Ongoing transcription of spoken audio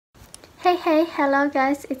Hey, hello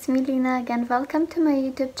guys, it's me Lina again. Welcome to my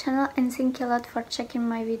YouTube channel and thank you a lot for checking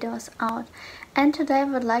my videos out. And today I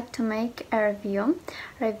would like to make a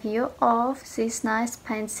review of this nice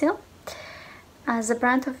pencil. The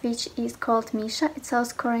brand of which is called Missha. It's a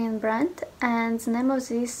South Korean brand, and the name of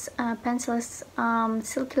this pencil is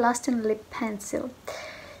Silky Lasting Lip Pencil.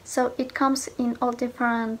 So it comes in all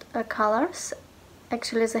different colors.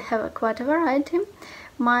 Actually, they have quite a variety.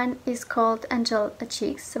 Mine is called Angel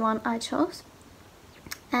Cheeks, the one I chose,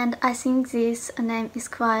 and I think this name is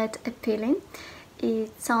quite appealing.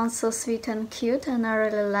 It sounds so sweet and cute, and I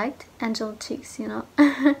really liked Angel Cheeks, you know.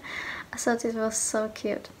 I thought it was so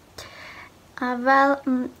cute. I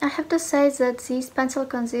have to say that this pencil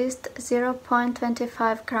consists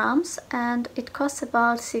 0.25 grams and it costs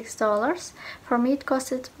about $6. For me it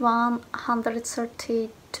costed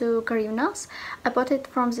 132 hryvnias. I bought it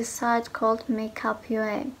from this site called Makeup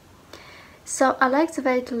UA. So I like the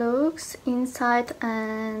way it looks inside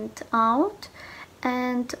and out,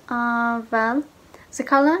 and the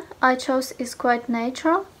color I chose is quite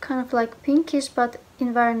natural, kind of like pinkish but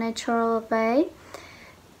in very natural way.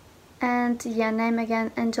 And yeah, name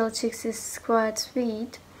again, Angel Cheeks, is quite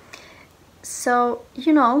sweet. So,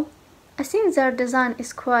 you know, I think their design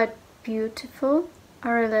is quite beautiful. I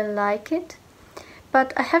really like it.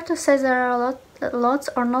 But I have to say there are lots,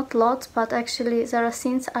 or not lots, but actually there are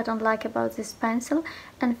things I don't like about this pencil.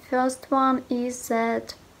 And first one is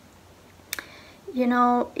that, you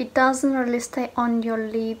know, it doesn't really stay on your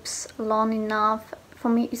lips long enough. For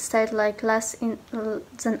me it stayed like less than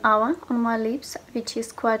an hour on my lips, which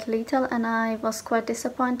is quite little, and I was quite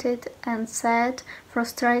disappointed and sad,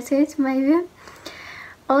 frustrated maybe.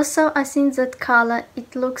 Also, I think that color,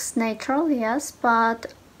 it looks natural, yes,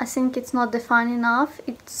 but I think it's not defined enough.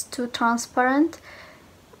 It's too transparent,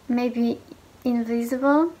 maybe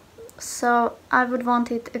invisible, so I would want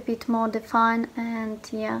it a bit more defined, and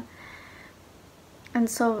yeah, and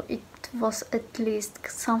so it was at least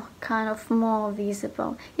some kind of more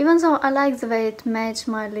visible, even though I like the way it matched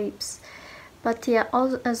my lips. But yeah, all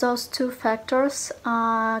those two factors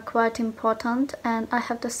are quite important, and I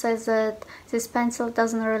have to say that this pencil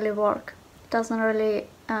doesn't really work. It doesn't really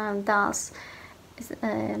does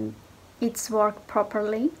its work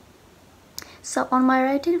properly. So on my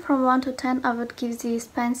rating from 1 to 10, I would give this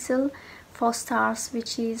pencil 4 stars,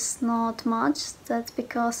 which is not much. That's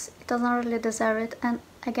because it doesn't really deserve it, and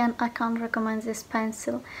again, I can't recommend this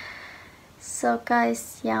pencil. So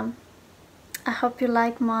guys, yeah, I hope you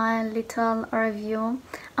like my little review.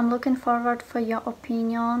 I'm looking forward for your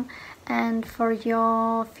opinion and for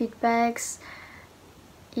your feedbacks.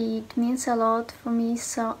 It means a lot for me,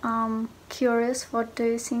 so I'm curious, what do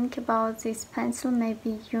you think about this pencil?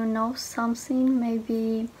 Maybe you know something,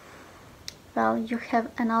 maybe, well, you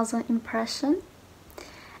have another impression.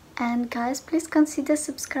 And guys, please consider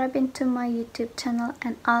subscribing to my YouTube channel,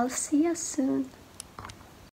 and I'll see you soon.